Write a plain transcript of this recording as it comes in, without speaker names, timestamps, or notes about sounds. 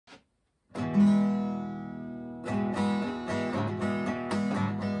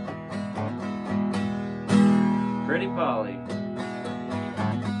Pretty Polly.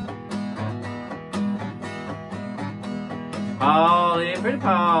 Polly, pretty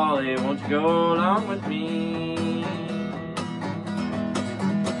Polly, won't you go along with me?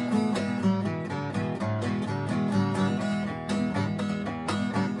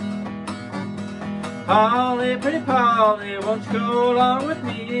 Polly, pretty Polly, won't you go along with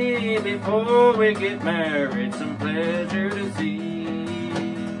me? Before we get married, some pleasure to see.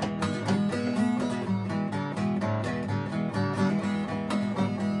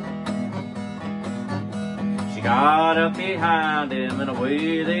 She got up behind him and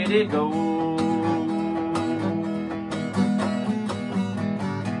away they did go.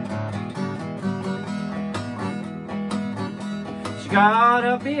 She got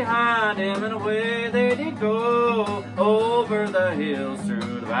up behind him and away they did go, over the hills through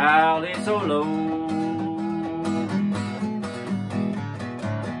the valley so low.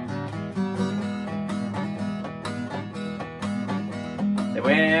 They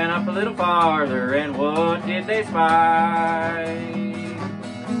went up a little farther, and what did they spy?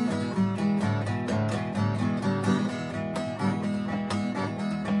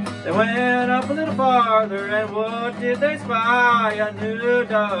 They went up a little farther, and what did they spy? A new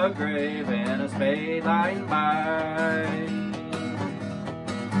dug grave and a spade lying by.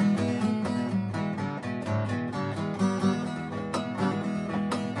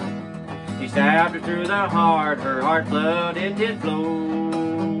 He stabbed her through the heart, her heart blood it did flow.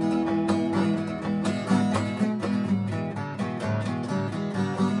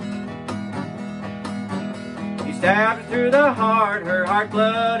 He stabbed her through the heart, her heart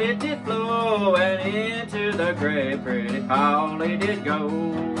blood it did flow, and into the grave pretty Polly did go.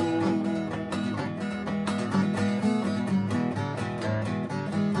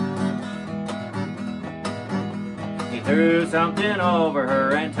 He threw something over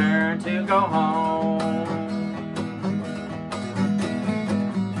her and turned to go home.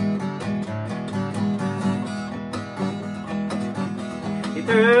 He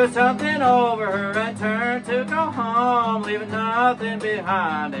threw something over her and turned to go home, leaving nothing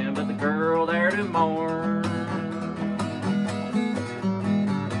behind him but the girl there to mourn.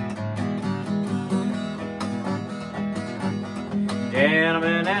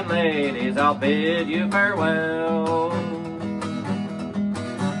 Gentlemen and ladies, I'll bid you farewell.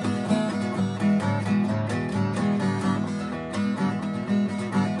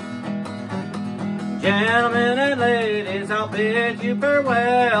 Gentlemen and ladies, I'll bid you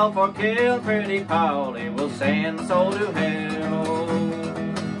farewell, for killing pretty Polly will send the soul to hell.